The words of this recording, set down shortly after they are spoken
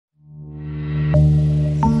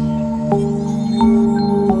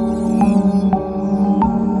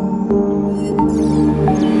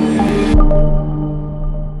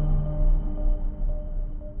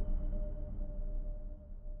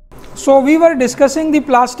So we were discussing the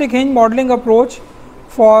plastic hinge modeling approach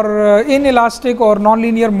for inelastic or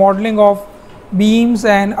nonlinear modeling of beams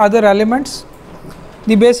and other elements.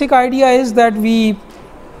 The basic idea is that we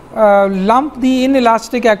lump the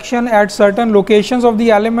inelastic action at certain locations of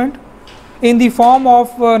the element in the form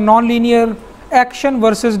of nonlinear action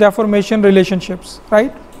versus deformation relationships,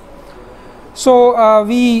 right? So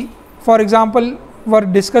we, for example, were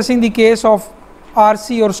discussing the case of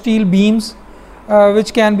RC or steel beams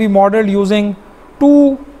which can be modeled using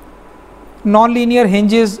two nonlinear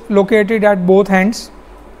hinges located at both ends,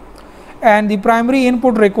 and the primary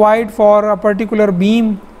input required for a particular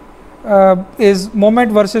beam is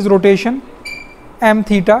moment versus rotation m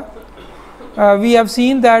theta. We have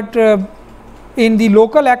seen that in the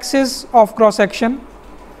local axis of cross section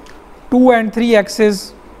 2 and 3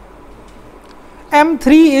 axes,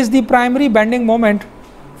 m3 is the primary bending moment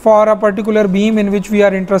for a particular beam in which we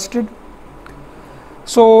are interested.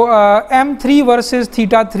 So m3 versus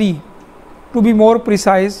theta 3, to be more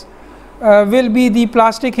precise, will be the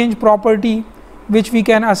plastic hinge property which we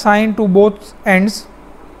can assign to both ends.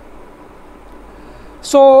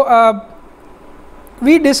 So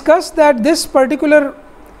we discussed that this particular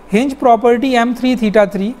hinge property m3 theta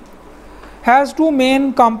 3 has two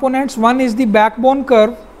main components. One is the backbone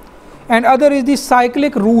curve and other is the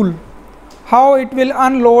cyclic rule, how it will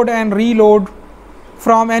unload and reload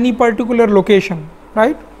from any particular location,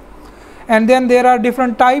 right? And then there are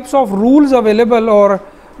different types of rules available, or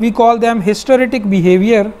we call them hysteretic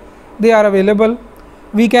behavior. They are available.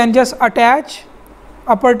 We can just attach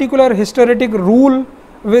a particular hysteretic rule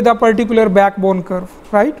with a particular backbone curve,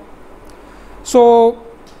 right? So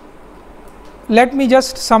let me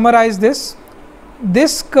just summarize this.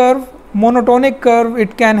 This curve, monotonic curve,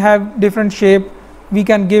 it can have different shape. We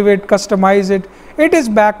can give it, customize it. It is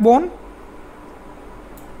backbone,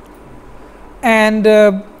 and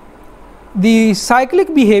the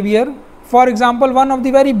cyclic behavior, for example, one of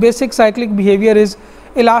the very basic cyclic behavior is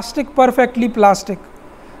elastic perfectly plastic,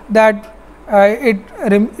 that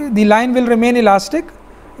the line will remain elastic,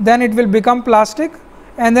 then it will become plastic,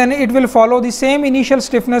 and then it will follow the same initial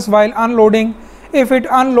stiffness while unloading if it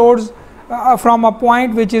unloads from a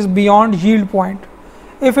point which is beyond yield point.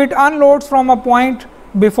 If it unloads from a point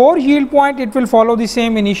before yield point, it will follow the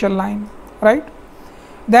same initial line, right?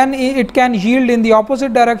 Then it can yield in the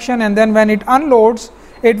opposite direction, and then when it unloads,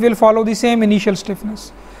 it will follow the same initial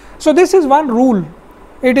stiffness. So this is one rule.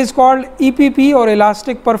 It is called EPP, or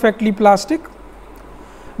elastic perfectly plastic.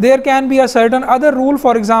 There can be a certain other rule.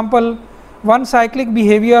 For example, one cyclic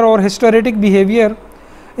behavior or hysteretic behavior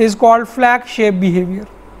is called flag shape behavior.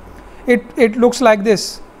 It looks like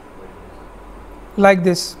this,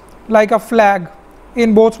 like a flag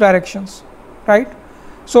in both directions, right?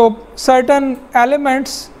 So certain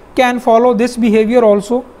elements can follow this behavior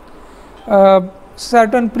also.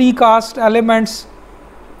 Certain precast elements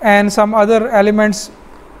and some other elements,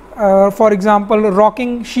 for example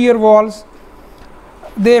rocking shear walls,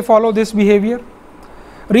 they follow this behavior.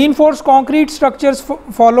 Reinforced concrete structures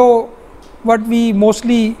follow what we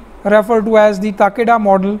mostly refer to as the Takeda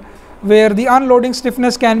model, where the unloading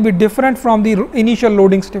stiffness can be different from the initial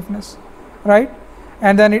loading stiffness, right?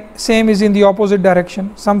 And then same is in the opposite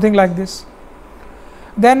direction, something like this.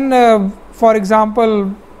 Then for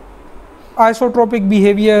example, isotropic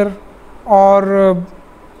behavior or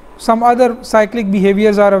some other cyclic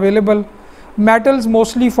behaviors are available. Metals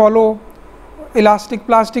mostly follow elastic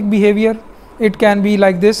plastic behavior. It can be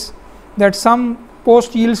like this, that some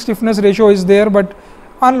post yield stiffness ratio is there, but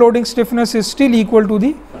unloading stiffness is still equal to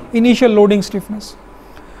the initial loading stiffness.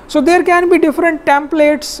 So there can be different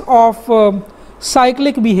templates of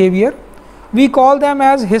cyclic behavior. We call them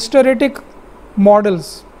as hysteretic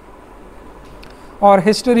models, or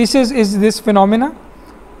hysteresis is this phenomena.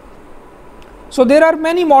 So there are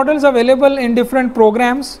many models available in different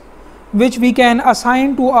programs which we can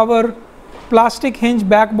assign to our plastic hinge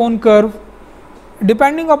backbone curve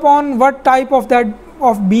depending upon what type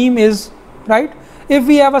of beam is, right? If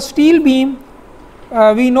we have a steel beam,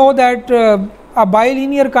 we know that a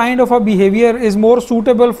bilinear kind of a behavior is more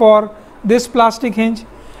suitable for this plastic hinge.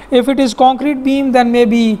 If it is concrete beam, then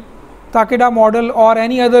maybe Takeda model or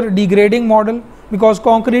any other degrading model, because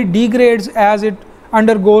concrete degrades as it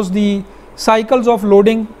undergoes the cycles of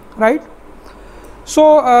loading, right?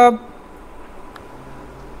 So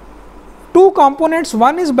two components,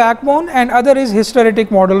 one is backbone and other is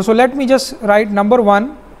hysteretic model. So let me just write number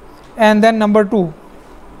 1 and then number 2.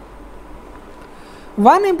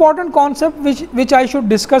 One important concept which I should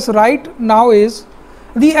discuss right now is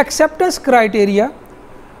the acceptance criteria,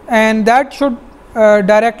 and that should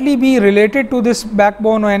directly be related to this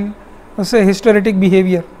backbone and say hysteretic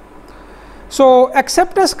behavior. So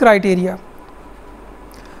acceptance criteria,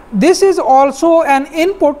 this is also an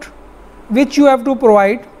input which you have to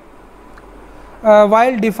provide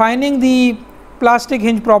while defining the plastic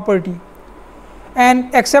hinge property.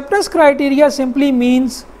 And acceptance criteria simply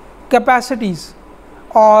means capacities,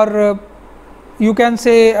 or you can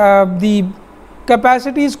say the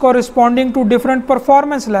capacities corresponding to different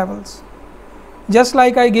performance levels. Just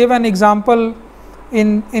like I gave an example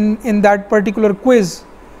in that particular quiz,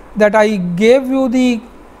 that I gave you the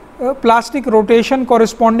plastic rotation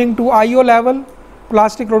corresponding to IO level,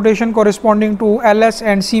 plastic rotation corresponding to LS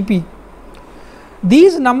and CP.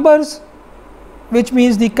 These numbers, which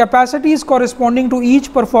means the capacities corresponding to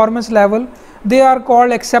each performance level, they are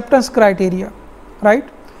called acceptance criteria, right?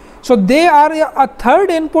 So they are a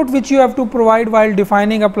third input which you have to provide while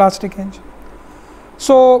defining a plastic hinge.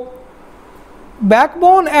 So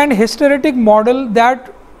backbone and hysteretic model,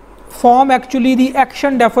 that form actually the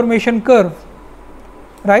action deformation curve,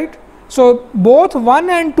 right? So both 1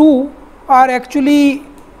 and 2 are actually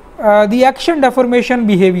the action deformation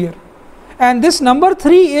behavior, and this number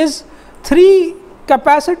 3 is 3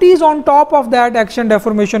 capacities on top of that action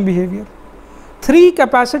deformation behavior, 3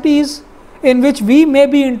 capacities in which we may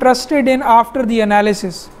be interested in after the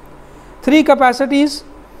analysis, 3 capacities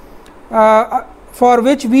for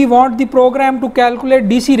which we want the program to calculate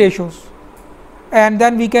DC ratios, and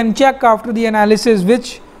then we can check after the analysis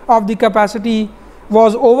which of the capacity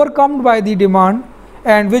was overcome by the demand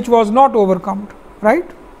and which was not overcome, right?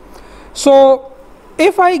 So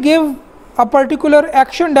if I give a particular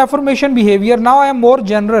action deformation behavior, now I am more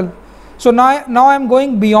general, so now I am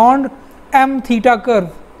going beyond M theta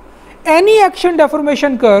curve. Any action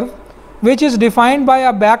deformation curve which is defined by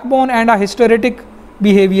a backbone and a hysteretic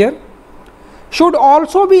behavior should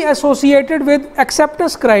also be associated with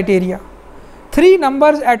acceptance criteria. 3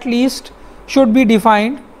 numbers at least should be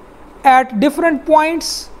defined at different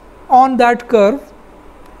points on that curve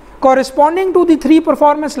corresponding to the 3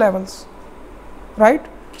 performance levels, right?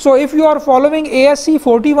 So if you are following ASCE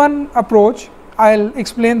 41 approach, I'll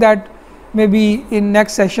explain that maybe in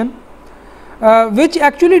next session, which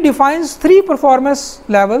actually defines 3 performance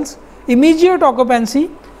levels: immediate occupancy,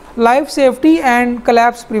 life safety and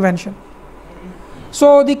collapse prevention.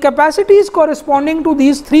 So the capacities corresponding to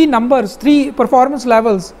these 3 numbers, 3 performance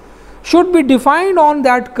levels, should be defined on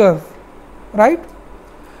that curve, right?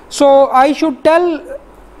 So I should tell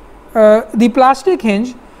the plastic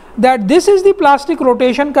hinge that this is the plastic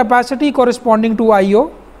rotation capacity corresponding to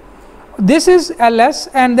IO, this is LS,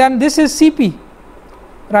 and then this is CP,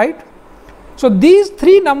 right? So these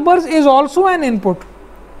 3 numbers is also an input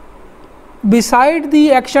beside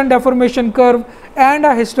the action deformation curve and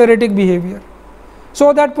a hysteretic behavior,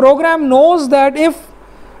 so that program knows that if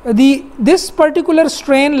this particular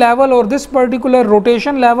strain level or this particular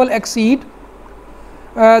rotation level exceed,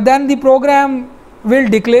 then the program will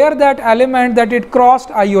declare that element that it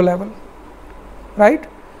crossed IO level, right?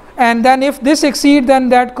 And then if this exceed, then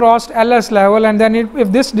that crossed LS level, and then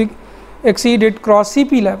if this exceed, it crossed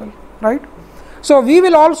CP level, right? So we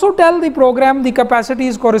will also tell the program the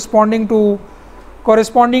capacities corresponding to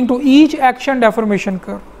each action deformation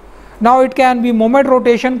curve. Now it can be moment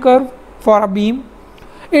rotation curve for a beam,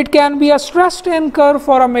 it can be a stress strain curve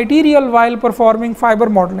for a material while performing fiber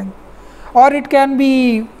modeling, or it can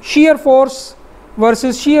be shear force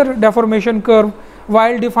versus shear deformation curve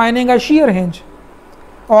while defining a shear hinge,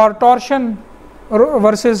 or torsion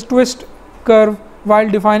versus twist curve while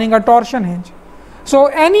defining a torsion hinge. So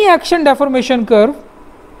any action deformation curve,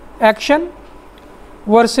 action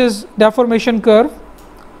versus deformation curve,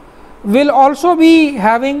 will also be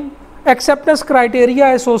having acceptance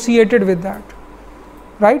criteria associated with that,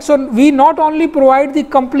 right? So we not only provide the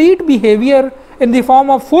complete behavior in the form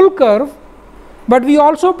of full curve, but we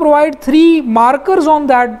also provide 3 markers on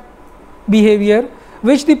that behavior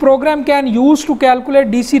which the program can use to calculate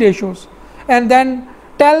DC ratios and then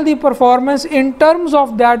tell the performance in terms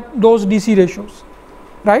of those DC ratios,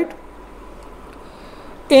 right?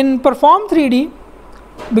 In Perform 3D,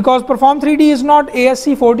 because Perform 3D is not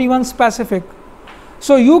ASCE 41 specific,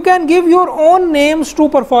 so you can give your own names to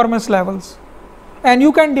performance levels, and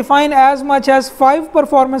you can define as much as 5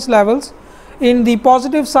 performance levels in the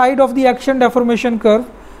positive side of the action deformation curve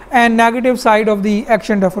and negative side of the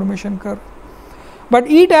action deformation curve. But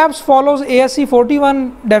ETABS follows ASCE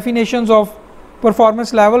 41 definitions of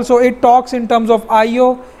performance level, so it talks in terms of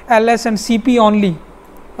IO, LS and CP only,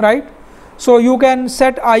 right? So you can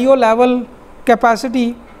set IO level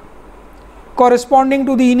capacity corresponding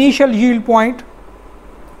to the initial yield point,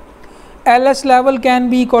 LS level can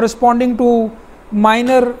be corresponding to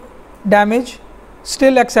minor damage,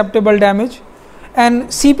 still acceptable damage, and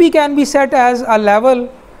Cp can be set as a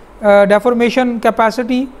level deformation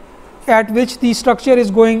capacity at which the structure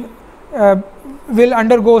is going will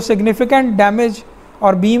undergo significant damage,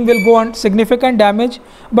 or beam will go on significant damage,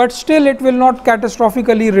 but still it will not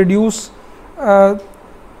catastrophically reduce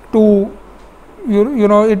to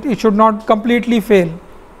it should not completely fail.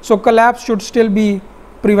 So collapse should still be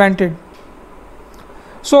prevented.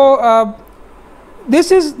 So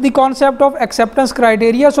this is the concept of acceptance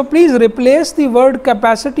criteria. So please replace the word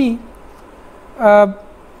capacity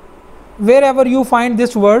wherever you find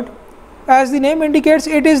this word. As the name indicates,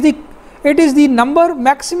 it is the number,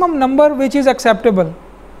 maximum number which is acceptable.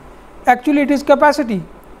 Actually it is capacity,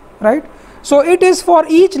 right? So it is for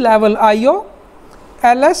each level IO,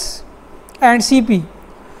 LS and CP,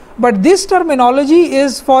 but this terminology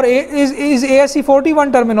is for is ASCE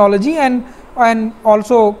 41 terminology and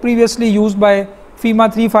also previously used by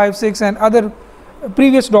FEMA 356 and other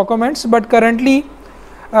previous documents, but currently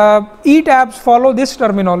ETABs follow this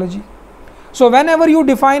terminology. So whenever you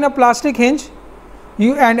define a plastic hinge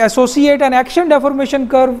and associate an action deformation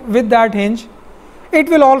curve with that hinge, it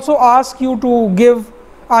will also ask you to give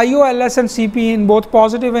IO, LS and CP in both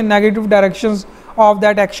positive and negative directions of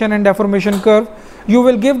that action and deformation curve. You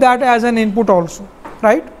will give that as an input also,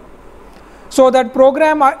 right? So that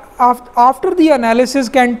program after the analysis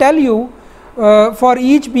can tell you for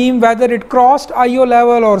each beam whether it crossed IO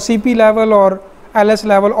level or CP level or LS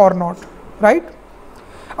level or not, right?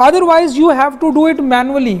 Otherwise you have to do it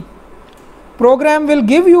manually. Program will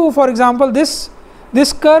give you, for example, this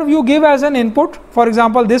curve you give as an input, for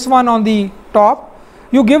example this one on the top,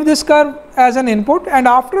 you give this curve as an input, and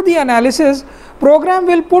after the analysis program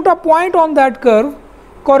will put a point on that curve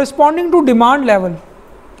corresponding to demand level.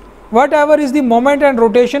 Whatever is the moment and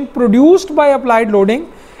rotation produced by applied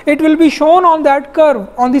loading, it will be shown on that curve,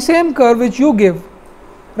 on the same curve which you give,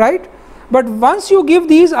 right? But once you give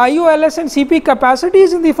these IO, LS and CP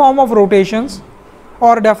capacities in the form of rotations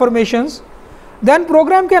or deformations, then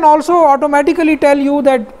program can also automatically tell you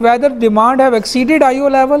that whether demand have exceeded IO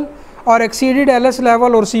level or exceeded LS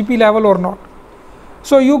level or CP level or not.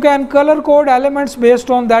 So you can color code elements based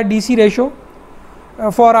on that DC ratio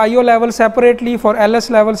for IO level separately, for LS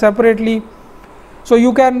level separately. So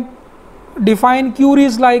you can define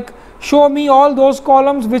queries like show me all those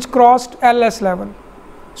columns which crossed LS level.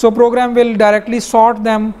 So program will directly sort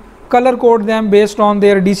them, color code them based on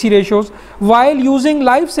their DC ratios while using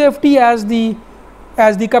life safety as the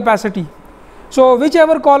capacity. So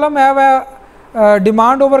whichever column have a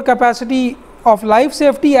demand over capacity of life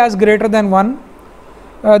safety as greater than 1,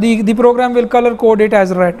 the program will color code it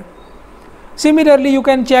as red. Similarly, you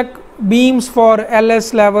can check beams for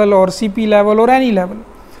LS level or CP level or any level.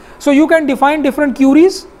 So you can define different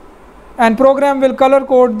queries and program will color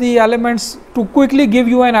code the elements to quickly give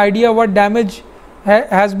you an idea what damage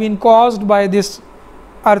has been caused by this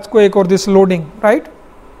earthquake or this loading, right?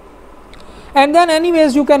 And then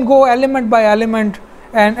anyways you can go element by element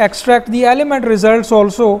and extract the element results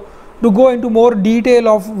also to go into more detail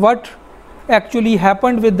of what actually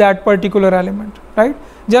happened with that particular element, right?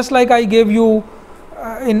 Just like I gave you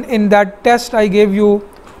in that test, I gave you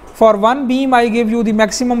for one beam, I gave you the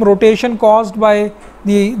maximum rotation caused by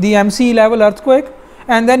the MC level earthquake,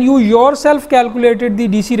 and then you yourself calculated the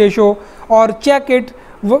DC ratio or check it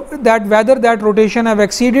that whether that rotation have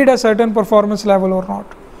exceeded a certain performance level or not.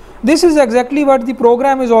 This is exactly what the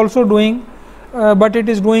program is also doing, but it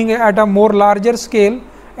is doing at a more larger scale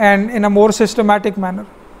and in a more systematic manner.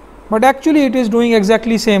 But actually it is doing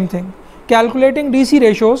exactly same thing, calculating DC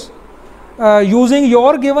ratios using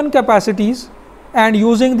your given capacities and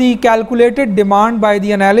using the calculated demand by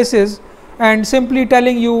the analysis and simply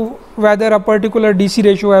telling you whether a particular DC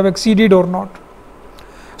ratio have exceeded or not.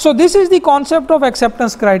 So this is the concept of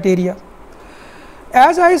acceptance criteria.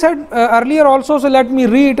 As I said earlier also, so let me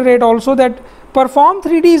reiterate also that Perform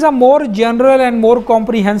 3D is a more general and more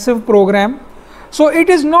comprehensive program. So it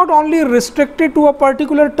is not only restricted to a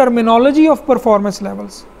particular terminology of performance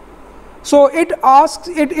levels. So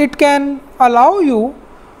it can allow you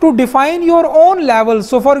to define your own levels.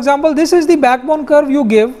 So for example, this is the backbone curve you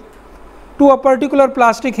give to a particular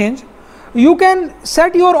plastic hinge. You can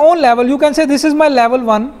set your own level. You can say this is my level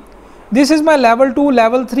 1, this is my level 2,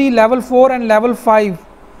 level 3, level 4 and level 5.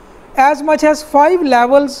 As much as 5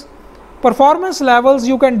 levels, performance levels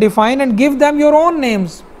you can define and give them your own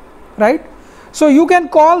names, right? So you can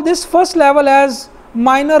call this first level as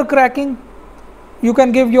minor cracking. You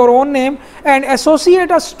can give your own name and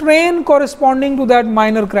associate a strain corresponding to that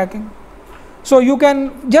minor cracking. So you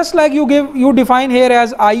can, just like you define here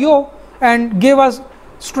as IO and give us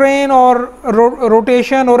strain or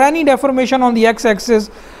rotation or any deformation on the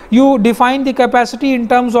x-axis, you define the capacity in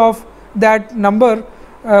terms of that number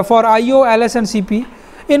for IO, LS and CP.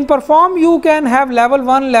 In perform, you can have level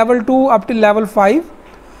 1, level 2 up till level 5,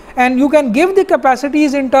 and you can give the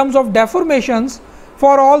capacities in terms of deformations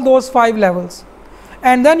for all those 5 levels,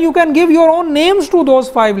 and then you can give your own names to those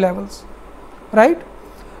 5 levels, right.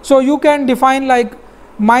 So you can define like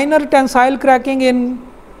minor tensile cracking in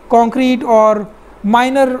concrete, or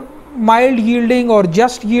minor mild yielding, or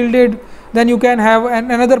just yielded. Then you can have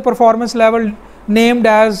another performance level named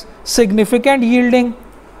as significant yielding,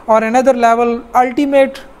 or another level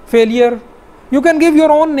ultimate failure. You can give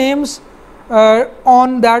your own names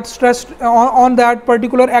on that stress on that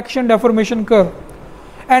particular action deformation curve,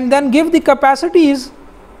 and then give the capacities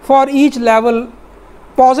for each level,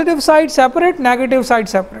 positive side separate, negative side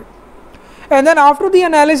separate. And then after the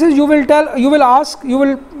analysis, you will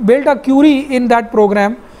build a query in that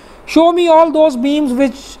program, show me all those beams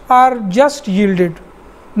which are just yielded.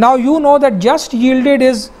 Now you know that just yielded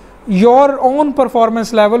is your own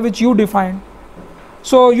performance level which you defined.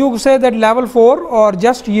 So you say that level 4 or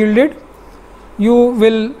just yielded, you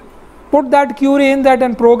will put that query in that,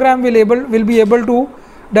 and program will be able to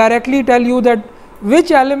directly tell you that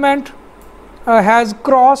which element has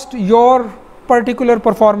crossed your particular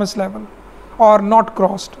performance level or not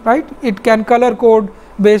crossed, right. It can color code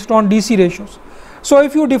based on DC ratios. So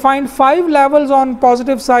if you define 5 levels on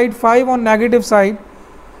positive side, 5 on negative side,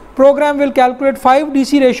 program will calculate 5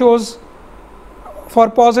 DC ratios for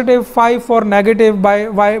positive, 5 for negative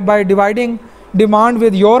by dividing demand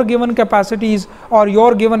with your given capacities or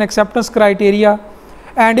your given acceptance criteria,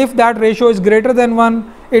 and if that ratio is greater than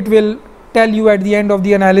 1, it will tell you at the end of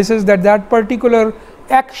the analysis that that particular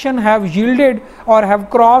action have yielded or have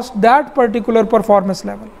crossed that particular performance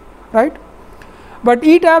level, right. But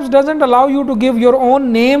ETABS doesn't allow you to give your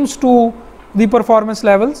own names to the performance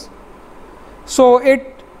levels, so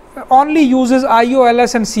it only uses IO,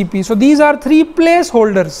 LS and CP. So these are 3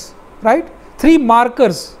 placeholders, right, 3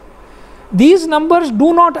 markers. These numbers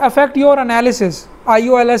do not affect your analysis.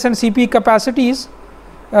 IO, LS and CP capacities,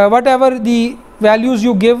 whatever the values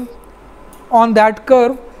you give on that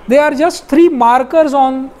curve, they are just 3 markers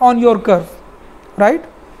on your curve, right,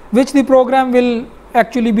 which the program will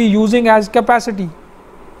actually be using as capacity.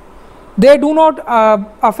 They do not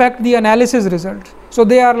affect the analysis result. So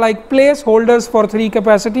they are like placeholders for 3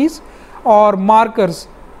 capacities or markers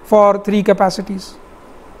for 3 capacities.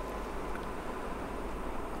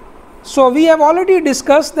 So we have already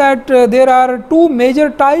discussed that there are 2 major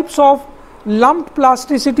types of lumped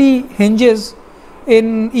plasticity hinges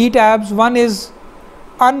in ETABS. One is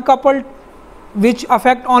uncoupled, which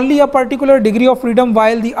affect only a particular degree of freedom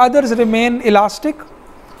while the others remain elastic,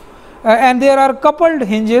 and there are coupled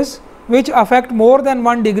hinges which affect more than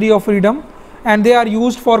 1 degree of freedom, and they are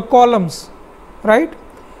used for columns, right.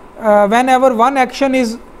 Whenever one action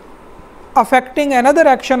is affecting another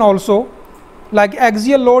action also, like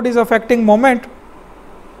axial load is affecting moment,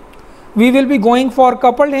 we will be going for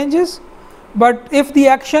coupled hinges. But if the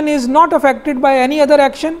action is not affected by any other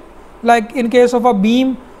action, like in case of a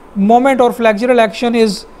beam, moment or flexural action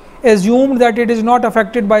is assumed that it is not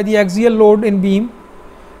affected by the axial load in beam,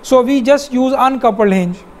 so we just use uncoupled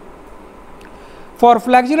hinge. For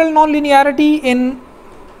flexural nonlinearity in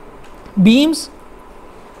beams,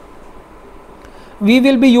 we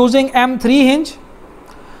will be using M3 hinge.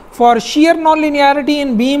 For shear nonlinearity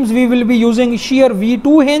in beams, we will be using shear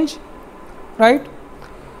V2 hinge, right,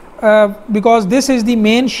 because this is the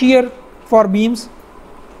main shear for beams.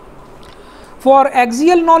 For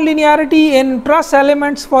axial nonlinearity in truss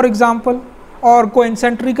elements, for example, or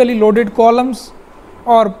concentrically loaded columns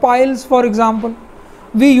or piles, for example,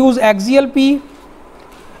 we use axial P,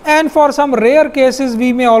 and for some rare cases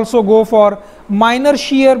we may also go for minor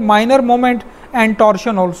shear, minor moment and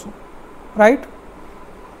torsion also, right.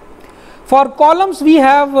 For columns, we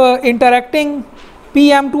have interacting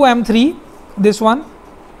PM to M3, this one,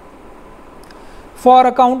 for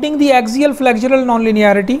accounting the axial flexural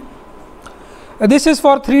nonlinearity. This is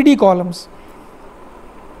for 3D columns.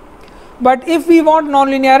 But if we want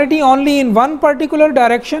nonlinearity only in one particular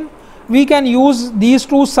direction, we can use these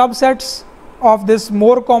 2 subsets of this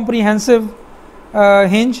more comprehensive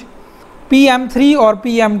hinge, PM3 or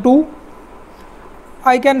PM2.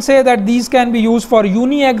 I can say that these can be used for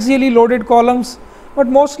uniaxially loaded columns, but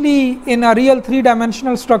mostly in a real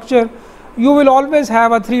 3-dimensional structure, you will always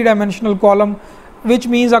have a 3-dimensional column, which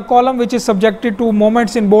means a column which is subjected to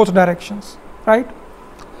moments in both directions, right.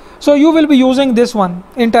 So you will be using this one,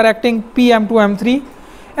 interacting PM to M3,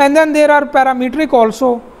 and then there are parametric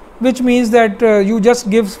also, which means that you just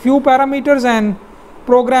give few parameters and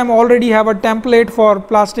program already have a template for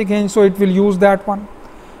plastic hinge, so it will use that one,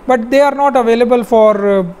 but they are not available for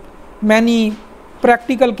many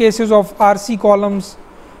practical cases of RC columns.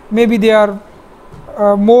 Maybe they are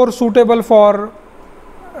more suitable for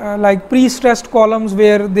like pre-stressed columns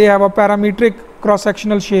where they have a parametric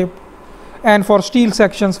cross-sectional shape, and for steel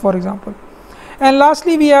sections, for example. And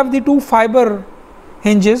lastly, we have the two fiber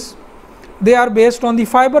hinges. They are based on the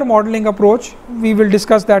fiber modeling approach. We will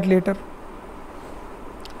discuss that later.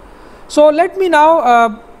 So let me now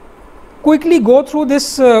quickly go through this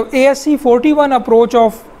ASCE 41 approach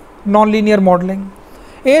of nonlinear modeling.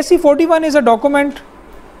 ASCE 41 is a document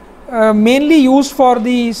mainly used for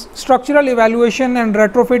the structural evaluation and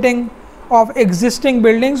retrofitting of existing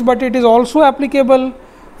buildings, but it is also applicable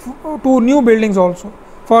to new buildings also,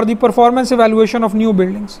 for the performance evaluation of new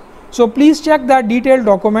buildings. So please check that detailed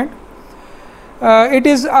document. It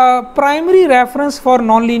is a primary reference for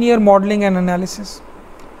nonlinear modeling and analysis,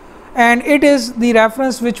 and it is the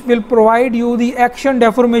reference which will provide you the action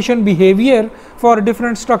deformation behavior for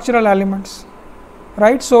different structural elements,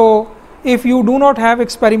 right? So if you do not have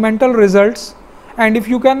experimental results, and if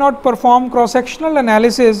you cannot perform cross-sectional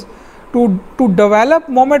analysis to develop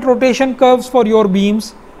moment rotation curves for your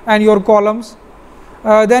beams and your columns,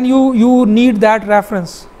 then you need that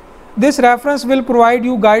reference. This reference will provide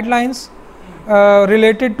you guidelines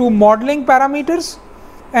related to modeling parameters,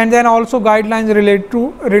 and then also guidelines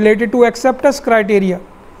related to acceptance criteria.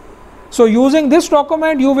 So using this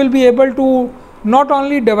document, you will be able to not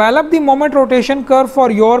only develop the moment rotation curve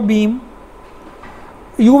for your beam,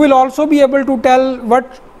 you will also be able to tell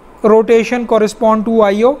what rotation correspond to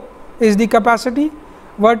IO is the capacity,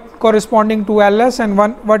 what corresponding to LS, and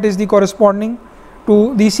what is the corresponding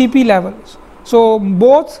to the CP levels. So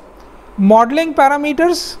both modeling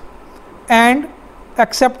parameters and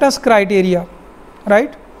acceptance criteria,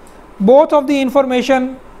 right? Both of the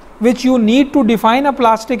information which you need to define a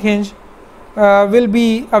plastic hinge will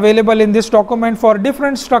be available in this document for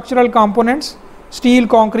different structural components: steel,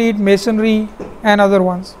 concrete, masonry, and other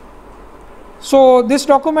ones. So this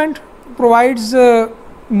document provides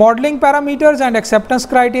modeling parameters and acceptance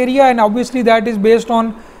criteria, and obviously that is based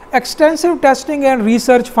on extensive testing and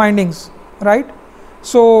research findings, right?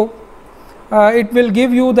 So it will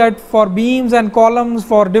give you that for beams and columns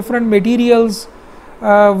for different materials,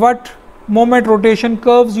 what moment rotation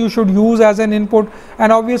curves you should use as an input,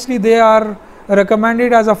 and obviously they are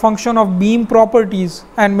recommended as a function of beam properties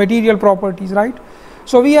and material properties, right?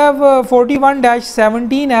 So we have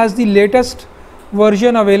 41-17 as the latest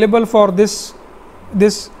version available for this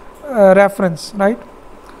reference, right?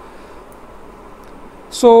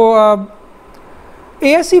 So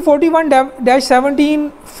ASCE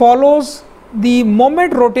 41-17 follows the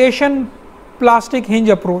moment rotation plastic hinge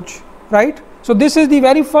approach, right? So this is the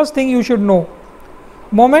very first thing you should know: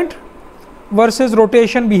 moment versus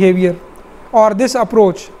rotation behavior, or this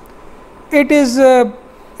approach. It is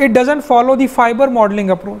it doesn't follow the fiber modeling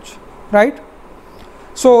approach, right?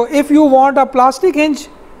 So if you want a plastic hinge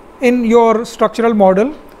in your structural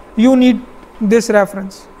model, you need this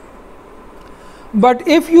reference. But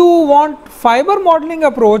if you want fiber modeling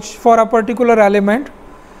approach for a particular element,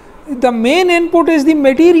 the main input is the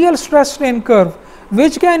material stress strain curve,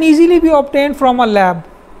 which can easily be obtained from a lab,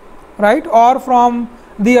 right, or from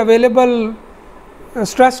the available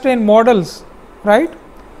stress strain models, right?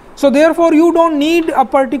 So therefore you don't need a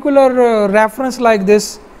particular reference like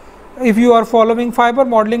this if you are following fiber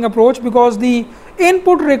modeling approach, because the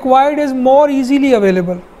input required is more easily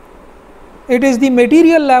available. It is the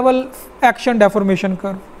material level action deformation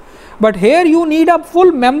curve, but here you need a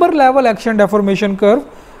full member level action deformation curve,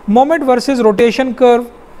 moment versus rotation curve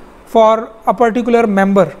for a particular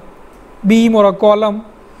member, beam or a column,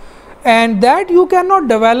 and that you cannot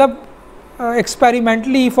develop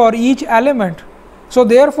experimentally for each element. So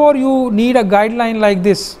therefore you need a guideline like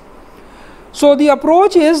this. So the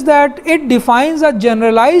approach is that it defines a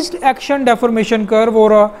generalized action deformation curve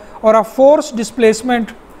or a force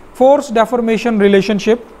displacement, force deformation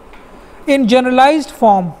relationship in generalized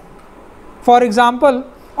form. For example,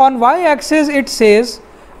 on y-axis it says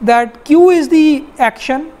that Q is the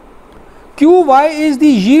action, Qy is the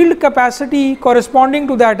yield capacity corresponding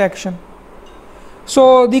to that action.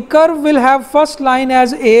 So the curve will have first line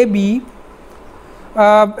as AB,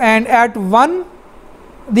 and at 1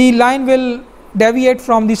 the line will deviate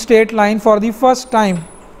from the straight line for the first time,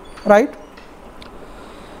 right?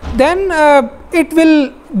 Then it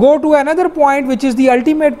will go to another point which is the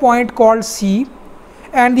ultimate point called C,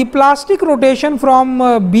 and the plastic rotation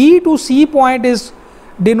from B to C point is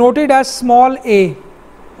denoted as small a,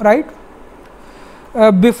 right?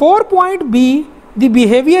 Before point B the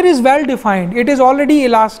behavior is well defined, it is already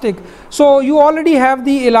elastic. So you already have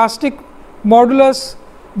the elastic modulus,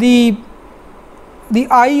 the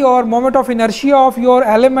I or moment of inertia of your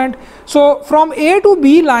element. So from A to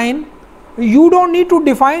B line, you don't need to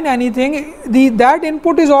define anything, that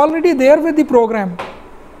input is already there with the program,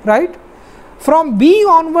 right? From B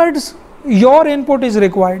onwards, your input is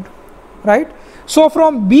required, right? So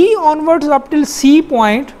from B onwards up till C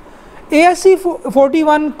point, ASCE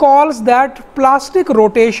 41 calls that plastic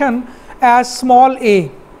rotation as small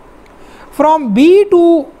a. From B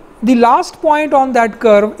to the last point on that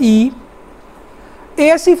curve E,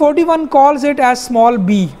 ASCE 41 calls it as small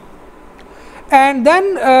b. And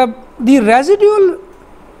then the residual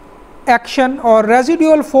action or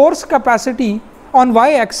residual force capacity on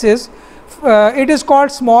y axis, it is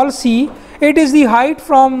called small c. It is the height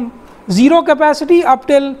from 0 capacity up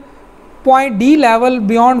till point D level,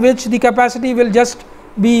 beyond which the capacity will just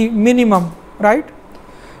be minimum, right?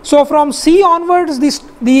 So from C onwards,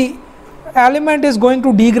 the element is going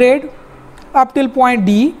to degrade up till point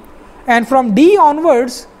D, and from D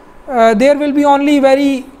onwards there will be only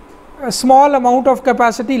very small amount of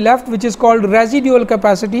capacity left, which is called residual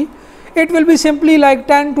capacity. It will be simply like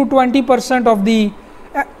 10 to 20% of the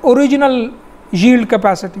original yield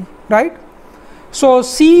capacity, right? So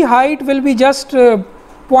C height will be just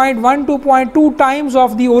 0.1 to 0.2 times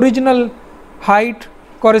of the original height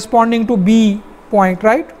corresponding to B point,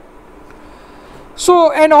 right?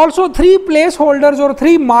 So, and also 3 placeholders or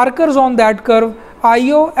 3 markers on that curve,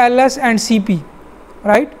 IO, LS and CP,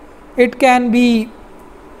 right? It can be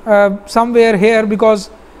somewhere here, because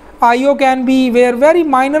IO can be where very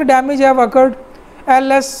minor damage have occurred,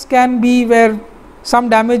 LS can be where some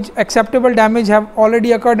damage, acceptable damage have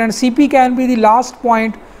already occurred, and CP can be the last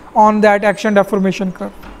point on that action deformation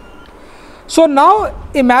curve. So now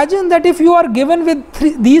imagine that if you are given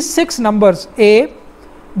with these 6 numbers A,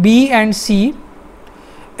 B and C,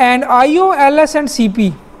 and IO, LS and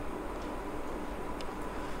CP,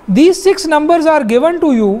 these 6 numbers are given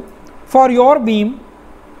to you for your beam,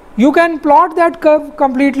 you can plot that curve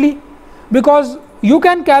completely, because you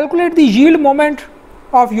can calculate the yield moment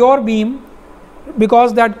of your beam,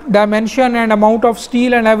 because that dimension and amount of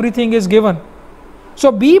steel and everything is given.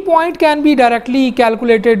 So B point can be directly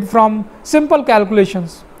calculated from simple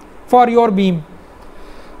calculations for your beam.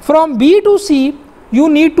 From B to C, you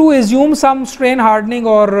need to assume some strain hardening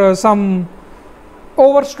or some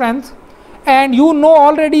overstrength, and you know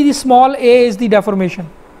already the small a is the deformation.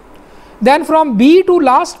 Then from B to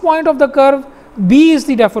last point of the curve, B is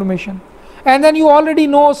the deformation, and then you already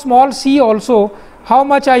know small c also, how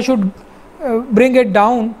much I should bring it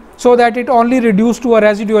down so that it only reduce to a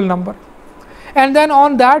residual number. And then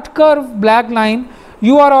on that curve, black line,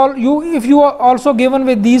 if you are also given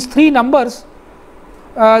with these 3 numbers,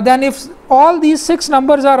 then if all these 6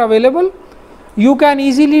 numbers are available, you can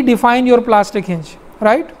easily define your plastic hinge,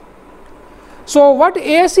 right? So what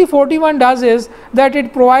ASCE 41 does is that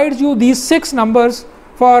it provides you these 6 numbers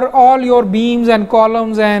for all your beams and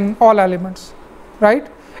columns and all elements, right?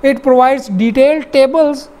 It provides detailed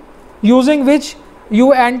tables using which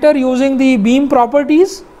you enter using the beam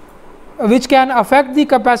properties, which can affect the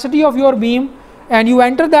capacity of your beam, and you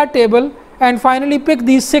enter that table and finally pick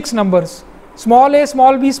these 6 numbers, small a,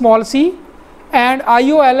 small b, small c, and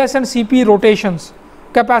IO, LS and CP rotations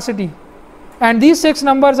capacity, and these 6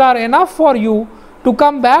 numbers are enough for you to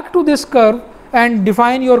come back to this curve and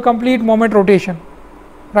define your complete moment rotation,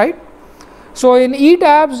 right? So in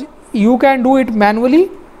ETABS you can do it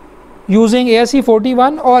manually using ASCE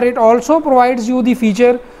 41, or it also provides you the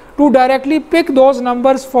feature to directly pick those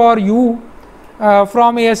numbers for you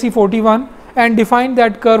from ASCE 41 and define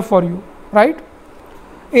that curve for you, right?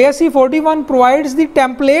 ASCE 41 provides the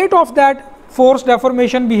template of that force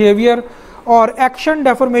deformation behavior or action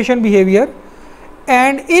deformation behavior,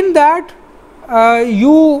 and in that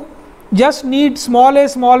you just need small a,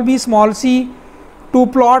 small b, small c to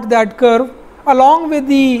plot that curve along with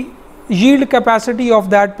the yield capacity of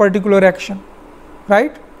that particular action,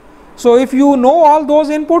 right? So if you know all those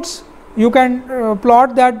inputs, you can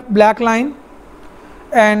plot that black line,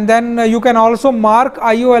 and then you can also mark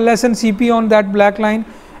IO, LS and CP on that black line,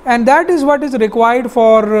 and that is what is required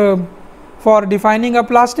for defining a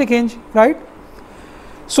plastic hinge, right?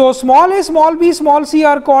 So small a, small b, small c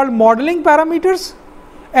are called modeling parameters,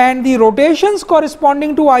 and the rotations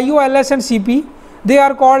corresponding to IO, LS and CP, they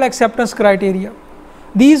are called acceptance criteria.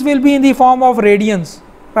 These will be in the form of radians,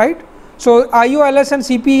 right? So IO, LS and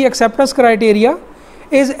CP acceptance criteria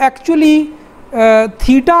is actually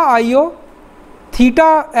theta IO,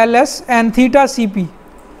 theta LS and theta CP.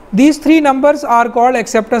 These 3 numbers are called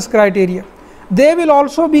acceptance criteria. they will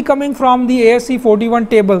also be coming from the ASCE 41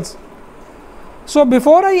 tables. So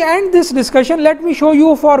before I end this discussion, let me show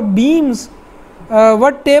you for beams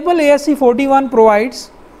what table ASCE 41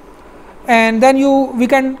 provides, and then we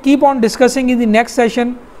can keep on discussing in the next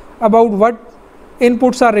session about what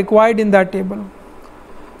inputs are required in that table.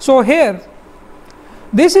 So here,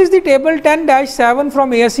 this is the table 10-7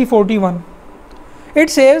 from ASCE 41. It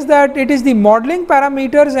says that it is the modeling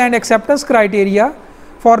parameters and acceptance criteria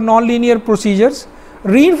for nonlinear procedures,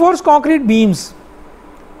 reinforced concrete beams.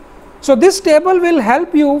 So this table will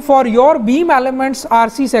help you for your beam elements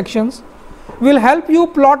RC sections, will help you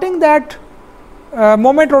plotting that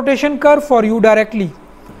moment rotation curve for you directly.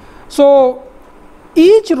 So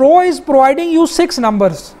each row is providing you 6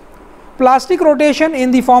 numbers. Plastic rotation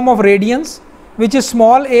in the form of radians, which is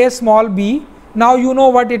small a, small b. Now you know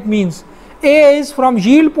what it means. A is from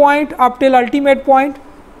yield point up till ultimate point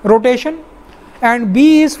rotation, and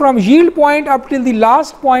B is from yield point up till the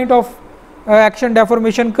last point of action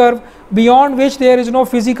deformation curve, beyond which there is no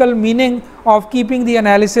physical meaning of keeping the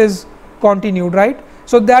analysis continued, right?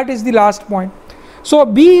 So that is the last point. So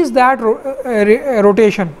B is that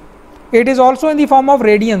rotation. It is also in the form of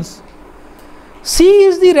radians. C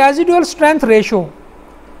is the residual strength ratio,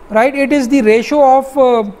 right? It is the ratio of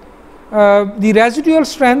the residual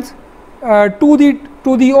strength to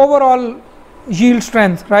the overall yield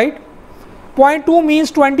strength, right? 0.2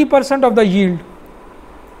 means 20% of the yield,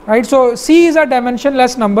 right? So C is a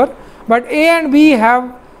dimensionless number, but A and B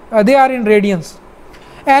have they are in radians.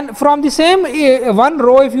 And from the same one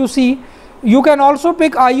row, if you see, you can also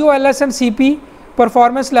pick IOLS and CP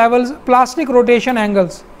performance levels, plastic rotation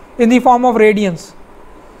angles in the form of radians.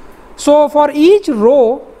 So for each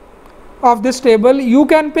row of this table, you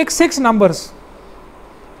can pick 6 numbers,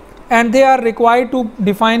 and they are required to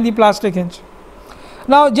define the plastic hinge.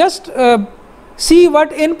 Now just see what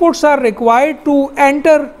inputs are required to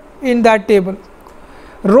enter in that table.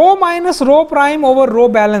 Rho minus rho prime over rho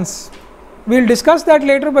balance. We will discuss that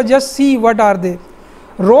later, but just see what are they.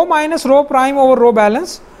 Rho minus rho prime over rho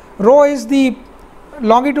balance. Rho is the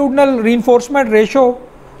longitudinal reinforcement ratio,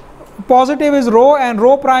 positive is rho, and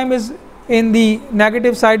rho prime is in the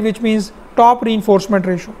negative side, which means top reinforcement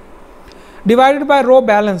ratio, divided by rho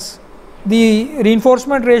balance, the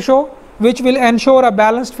reinforcement ratio which will ensure a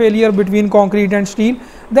balanced failure between concrete and steel.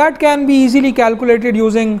 That can be easily calculated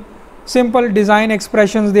using simple design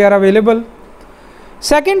expressions, they are available.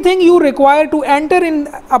 Second thing you require to enter in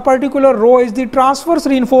a particular row is the transverse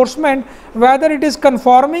reinforcement, whether it is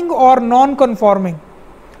conforming or non-conforming.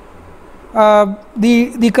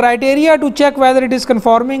 The criteria to check whether it is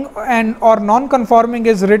conforming and or non-conforming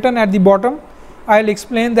is written at the bottom. I will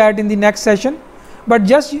explain that in the next session, but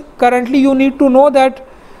just currently you need to know that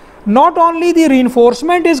not only the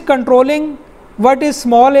reinforcement is controlling what is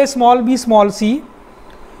small a, small b, small c,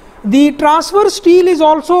 the transverse steel is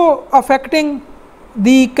also affecting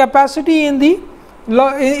the capacity in the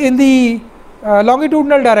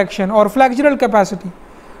longitudinal direction or flexural capacity.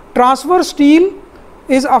 Transverse steel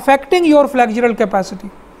is affecting your flexural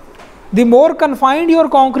capacity. The more confined your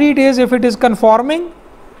concrete is, if it is conforming,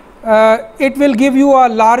 it will give you a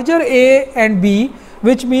larger A and B,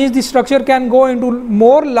 which means the structure can go into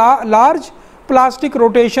more large plastic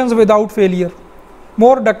rotations without failure,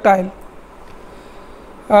 more ductile.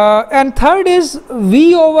 And third is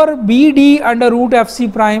V over BD under root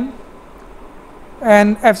FC prime,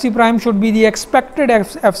 and FC prime should be the expected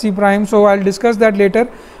FC prime, so I will discuss that later.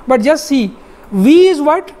 But just see, V is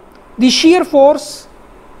what? The shear force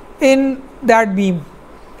in that beam.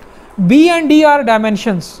 B and D are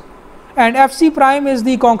dimensions, and FC prime is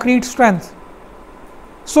the concrete strength.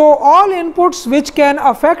 So all inputs which can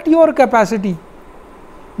affect your capacity,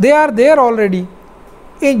 they are there already,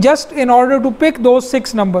 just in order to pick those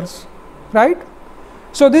 6 numbers, right?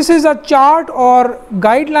 So this is a chart or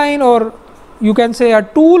guideline, or you can say a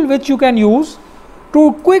tool which you can use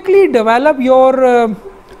to quickly develop your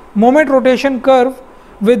moment rotation curve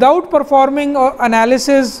without performing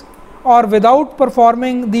analysis or without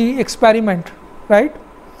performing the experiment, right?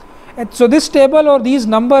 And so this table or these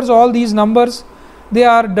numbers, all these numbers, they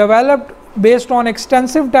are developed based on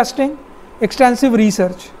extensive testing, extensive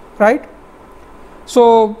research, right?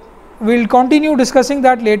 So we will continue discussing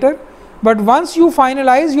that later, but once you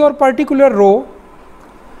finalize your particular row,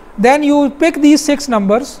 then you pick these 6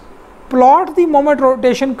 numbers, plot the moment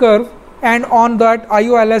rotation curve, and on that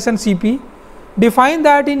IOLS and CP, define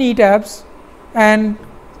that in ETABS and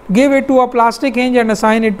give it to a plastic hinge and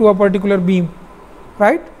assign it to a particular beam,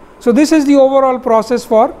 right? So this is the overall process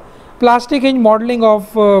for plastic hinge modeling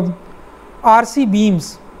of RC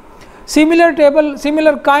beams. Similar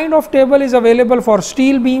kind of table is available for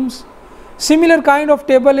steel beams. Similar kind of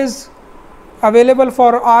table is available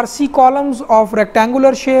for RC columns of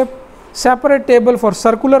rectangular shape, separate table for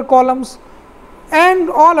circular columns, and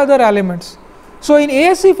all other elements. So in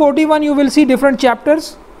ASCE 41 you will see different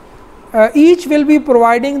chapters, each will be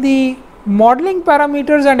providing the modeling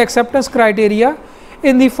parameters and acceptance criteria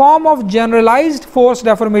in the form of generalized force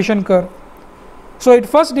deformation curve. So it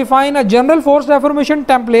first define a general force deformation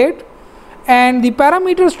template, and the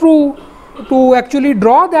parameters to actually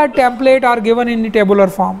draw that template are given in the tabular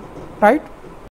form, right.